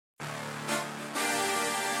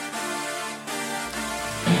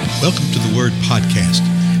Welcome to the Word Podcast.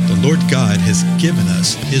 The Lord God has given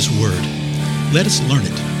us His Word. Let us learn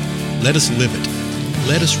it. Let us live it.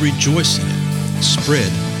 Let us rejoice in it.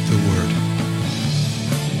 Spread the Word.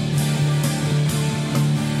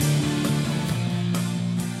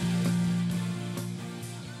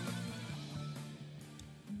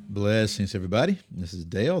 Blessings, everybody. This is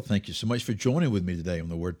Dale. Thank you so much for joining with me today on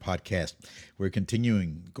the Word Podcast. We're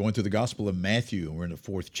continuing going through the Gospel of Matthew, and we're in the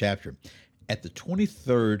 4th chapter at the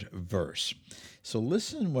 23rd verse. So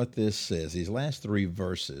listen what this says. These last 3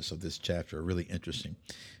 verses of this chapter are really interesting,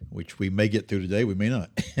 which we may get through today, we may not.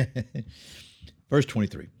 Verse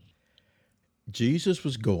 23. Jesus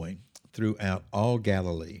was going throughout all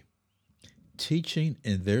Galilee, teaching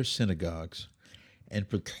in their synagogues and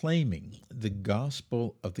proclaiming the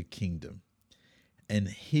gospel of the kingdom and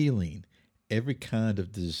healing every kind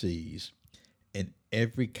of disease and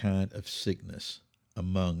every kind of sickness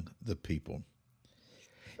among the people.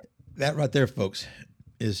 That right there, folks,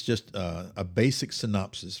 is just a basic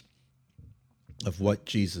synopsis of what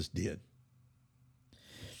Jesus did.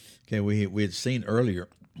 Okay, we had seen earlier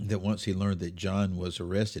that once he learned that John was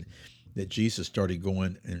arrested, that Jesus started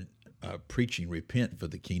going and preaching, repent, for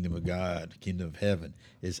the kingdom of God, kingdom of heaven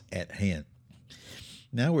is at hand.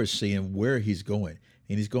 Now we're seeing where he's going,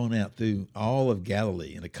 and he's going out through all of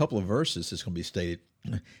Galilee. In a couple of verses, it's going to be stated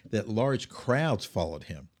that large crowds followed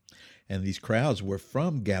him. And these crowds were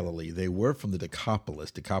from Galilee. They were from the Decapolis,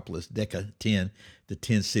 Deca, 10, the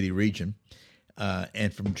 10-city region,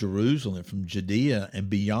 and from Jerusalem, from Judea, and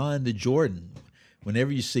beyond the Jordan.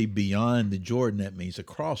 Whenever you see beyond the Jordan, that means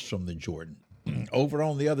across from the Jordan, over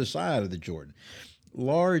on the other side of the Jordan.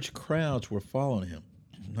 Large crowds were following him.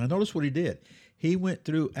 Now notice what he did. He went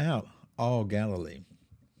throughout all Galilee.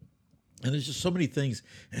 And there's just so many things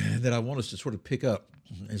that I want us to sort of pick up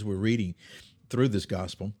as we're reading through this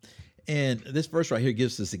gospel. And this verse right here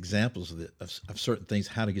gives us examples of certain things,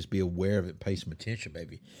 how to just be aware of it, pay some attention,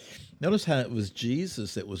 baby. Notice how it was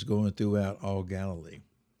Jesus that was going throughout all Galilee,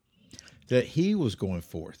 that he was going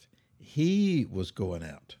forth. He was going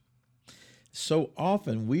out. So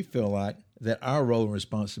often we feel like that our role and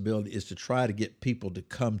responsibility is to try to get people to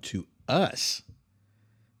come to us,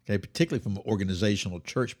 okay, particularly from an organizational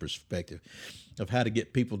church perspective, of how to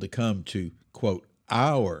get people to come to, quote,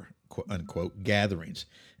 our, quote, unquote, gatherings.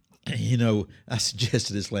 You know, I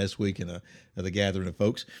suggested this last week in the gathering of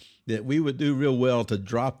folks that we would do real well to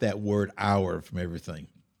drop that word "our" from everything,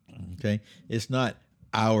 okay? It's not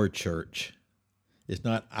our church. It's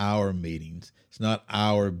not our meetings. It's not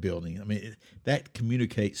our building. I mean, that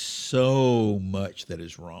communicates so much that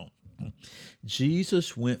is wrong.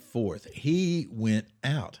 Jesus went forth. He went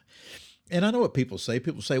out. And I know what people say.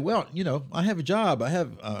 People say, well, you know, I have a job. I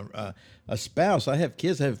have a spouse. I have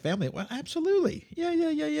kids. I have a family. Well, absolutely.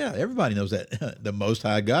 Yeah. Everybody knows that. The Most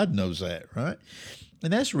High God knows that, right?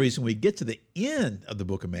 And that's the reason we get to the end of the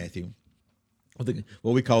book of Matthew,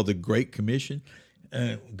 what we call the Great Commission.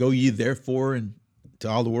 Go ye therefore and to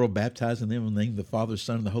all the world, baptizing them in the name of the Father,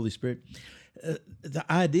 Son, and the Holy Spirit. The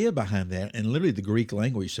idea behind that, and literally the Greek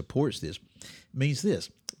language supports this, means this,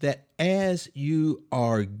 that as you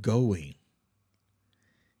are going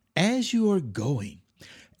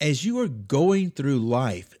through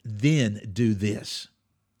life, then do this,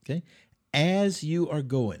 okay? As you are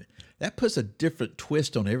going. That puts a different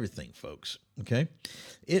twist on everything, folks, okay?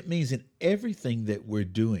 It means in everything that we're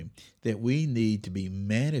doing that we need to be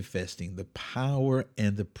manifesting the power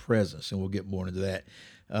and the presence, and we'll get more into that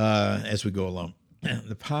as we go along,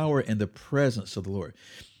 the power and the presence of the Lord.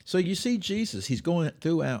 So you see Jesus, he's going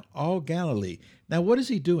throughout all Galilee. Now, what is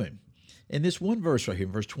he doing? In this one verse right here,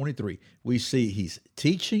 in verse 23, we see he's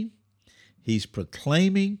teaching, he's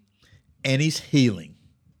proclaiming, and he's healing.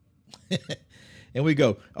 And we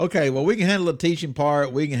go, okay, well, we can handle the teaching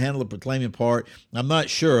part. We can handle the proclaiming part. I'm not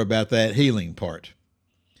sure about that healing part.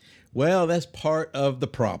 Well, that's part of the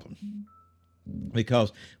problem,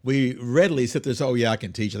 because we readily sit there and say, oh, yeah, I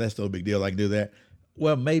can teach. That's no big deal. I can do that.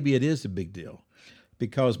 Well, maybe it is a big deal,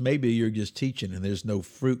 because maybe you're just teaching and there's no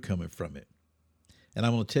fruit coming from it. And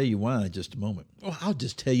I'm going to tell you why in just a moment. Well, I'll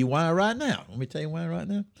just tell you why right now. Let me tell you why right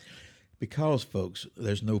now. Because, folks,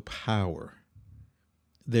 there's no power.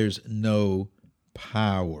 There's no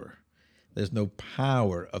power. There's no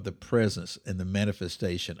power of the presence and the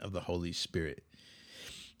manifestation of the Holy Spirit.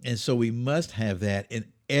 And so we must have that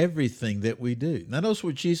in everything that we do. Now, notice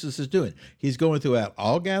what Jesus is doing. He's going throughout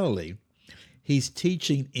all Galilee. He's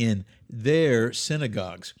teaching in their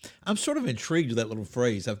synagogues. I'm sort of intrigued with that little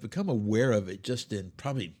phrase. I've become aware of it just in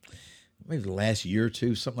probably maybe the last year or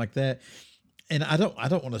two, something like that. And I don't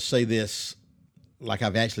want to say this like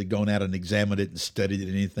I've actually gone out and examined it and studied it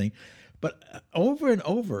and anything, But over and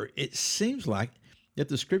over, it seems like that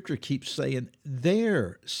the scripture keeps saying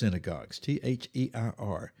their synagogues,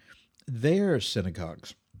 Their, their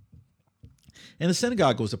synagogues. And the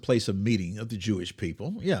synagogue was a place of meeting of the Jewish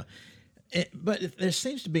people. Yeah. But there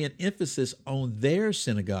seems to be an emphasis on their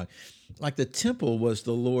synagogue. Like the temple was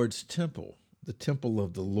the Lord's temple, the temple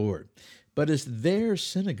of the Lord. But it's their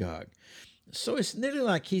synagogue. So it's nearly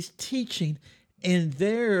like he's teaching in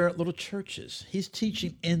their little churches. He's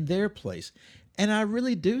teaching in their place. And I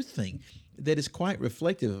really do think that it's quite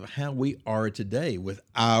reflective of how we are today with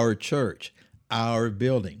our church, our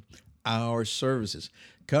building, our services.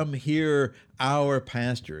 Come hear our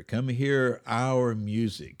pastor. Come hear our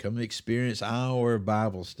music. Come experience our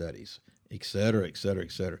Bible studies, et cetera, et cetera,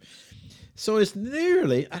 et cetera. So it's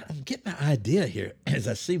nearly, I'm getting the idea here as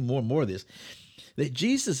I see more and more of this, that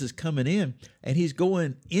Jesus is coming in and he's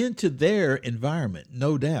going into their environment,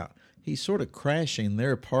 no doubt. He's sort of crashing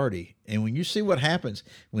their party. And when you see what happens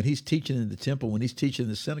when he's teaching in the temple, when he's teaching in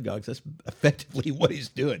the synagogues, that's effectively what he's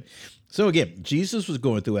doing. So again, Jesus was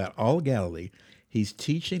going throughout all Galilee. He's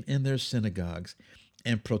teaching in their synagogues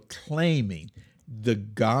and proclaiming the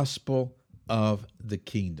gospel of the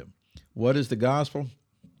kingdom. What is the gospel?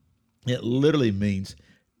 It literally means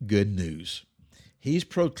good news. He's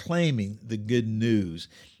proclaiming the good news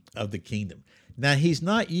of the kingdom. Now, he's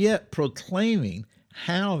not yet proclaiming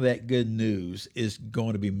how that good news is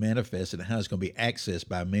going to be manifested and how it's going to be accessed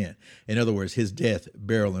by men. In other words, his death,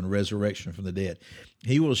 burial, and resurrection from the dead.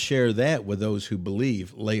 He will share that with those who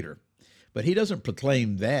believe later. But he doesn't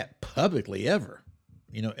proclaim that publicly ever,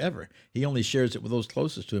 ever. He only shares it with those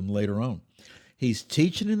closest to him later on. He's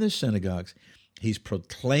teaching in the synagogues. He's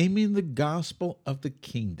proclaiming the gospel of the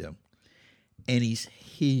kingdom, and he's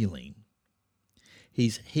healing.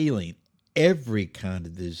 He's healing every kind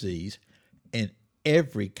of disease and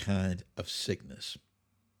every kind of sickness.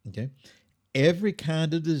 Okay? Every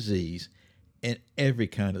kind of disease and every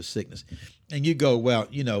kind of sickness. And you go, well,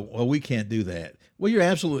 we can't do that. Well, you're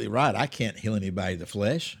absolutely right. I can't heal anybody in the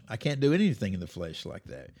flesh. I can't do anything in the flesh like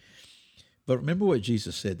that. But remember what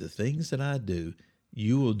Jesus said, the things that I do,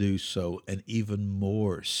 you will do so and even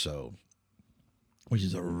more so, which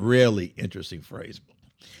is a really interesting phrase.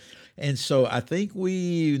 And so I think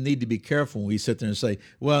we need to be careful when we sit there and say,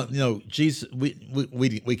 well, Jesus,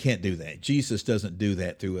 we can't do that. Jesus doesn't do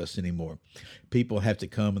that through us anymore. People have to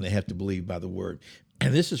come and they have to believe by the word.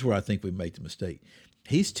 And this is where I think we make the mistake.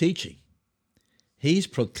 He's teaching. He's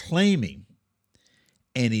proclaiming,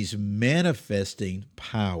 and he's manifesting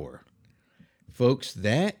power. Folks,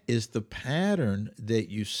 that is the pattern that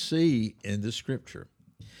you see in the scripture.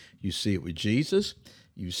 You see it with Jesus.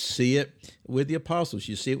 You see it with the apostles.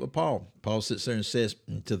 You see it with Paul. Paul sits there and says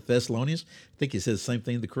to the Thessalonians, I think he says the same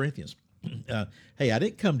thing to the Corinthians. Hey, I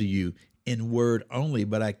didn't come to you in word only,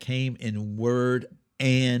 but I came in word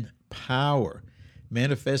and power,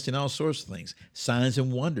 manifesting all sorts of things. Signs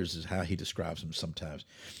and wonders is how he describes them sometimes.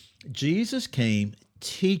 Jesus came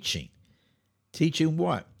teaching. Teaching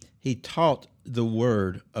what? He taught the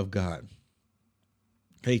word of God.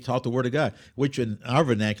 He taught the word of God, which in our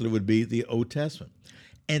vernacular would be the Old Testament.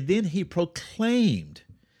 And then he proclaimed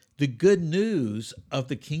the good news of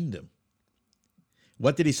the kingdom.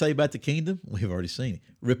 What did he say about the kingdom? We've already seen it.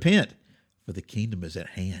 Repent, for the kingdom is at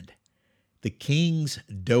hand. The king's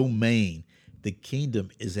domain, the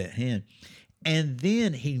kingdom is at hand. And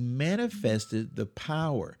then he manifested the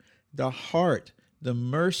power, the heart, the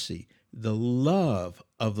mercy, the love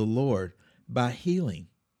of the Lord by healing.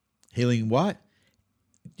 Healing what?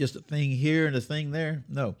 Just a thing here and a thing there?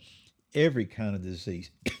 No. Every kind of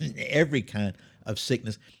disease, every kind of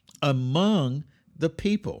sickness among the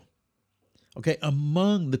people. Okay,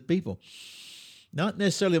 among the people. Not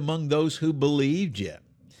necessarily among those who believed yet.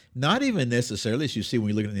 Not even necessarily, as you see when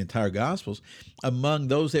you look at the entire Gospels, among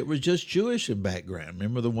those that were just Jewish in background.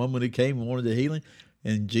 Remember the woman who came and wanted the healing?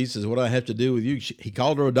 And Jesus says, what do I have to do with you? He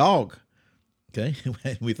called her a dog. Okay,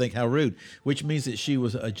 we think how rude, which means that she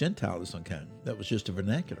was a Gentile of some kind. That was just a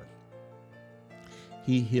vernacular.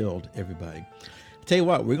 He healed everybody. I tell you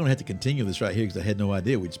what, we're going to have to continue this right here because I had no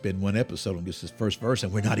idea we'd spend one episode on just this first verse,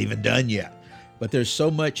 and we're not even done yet. But there's so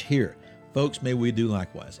much here. Folks, may we do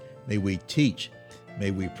likewise. May we teach, may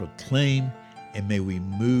we proclaim, and may we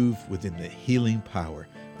move within the healing power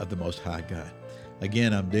of the Most High God.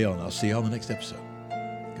 Again, I'm Dale, and I'll see you on the next episode.